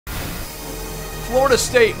Florida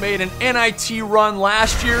State made an NIT run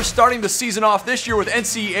last year, starting the season off this year with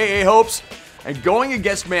NCAA hopes, and going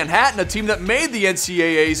against Manhattan, a team that made the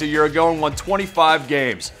NCAAs a year ago and won 25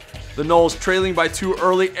 games. The Noles trailing by 2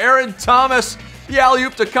 early. Aaron Thomas, the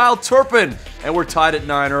alley-oop to Kyle Turpin, and we're tied at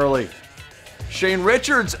 9 early. Shane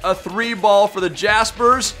Richards, a 3-ball for the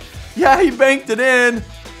Jaspers. Yeah, he banked it in.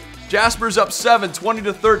 Jaspers up 7,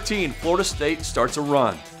 20-13. Florida State starts a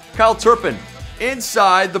run. Kyle Turpin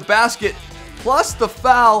inside the basket, plus the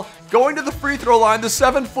foul, going to the free throw line. The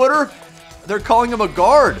 7-footer, they're calling him a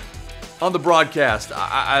guard on the broadcast.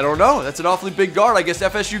 I don't know. That's an awfully big guard. I guess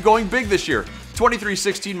FSU going big this year.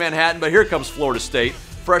 23-16 Manhattan, but here comes Florida State.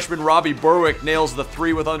 Freshman Robbie Berwick nails the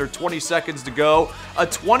 3 with under 20 seconds to go. A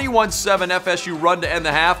 21-7 FSU run to end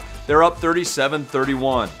the half. They're up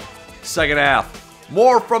 37-31. Second half,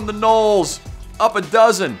 more from the Noles. Up a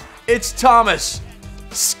dozen. It's Thomas.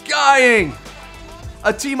 Skying.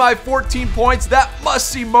 A team-high 14 points. That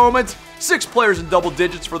must-see moment. 6 players in double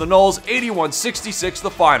digits for the Noles. 81-66 the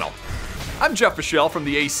final. I'm Jeff Fischel from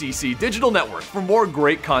the ACC Digital Network. For more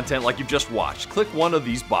great content like you've just watched, click one of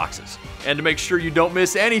these boxes. And to make sure you don't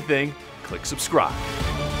miss anything, click subscribe.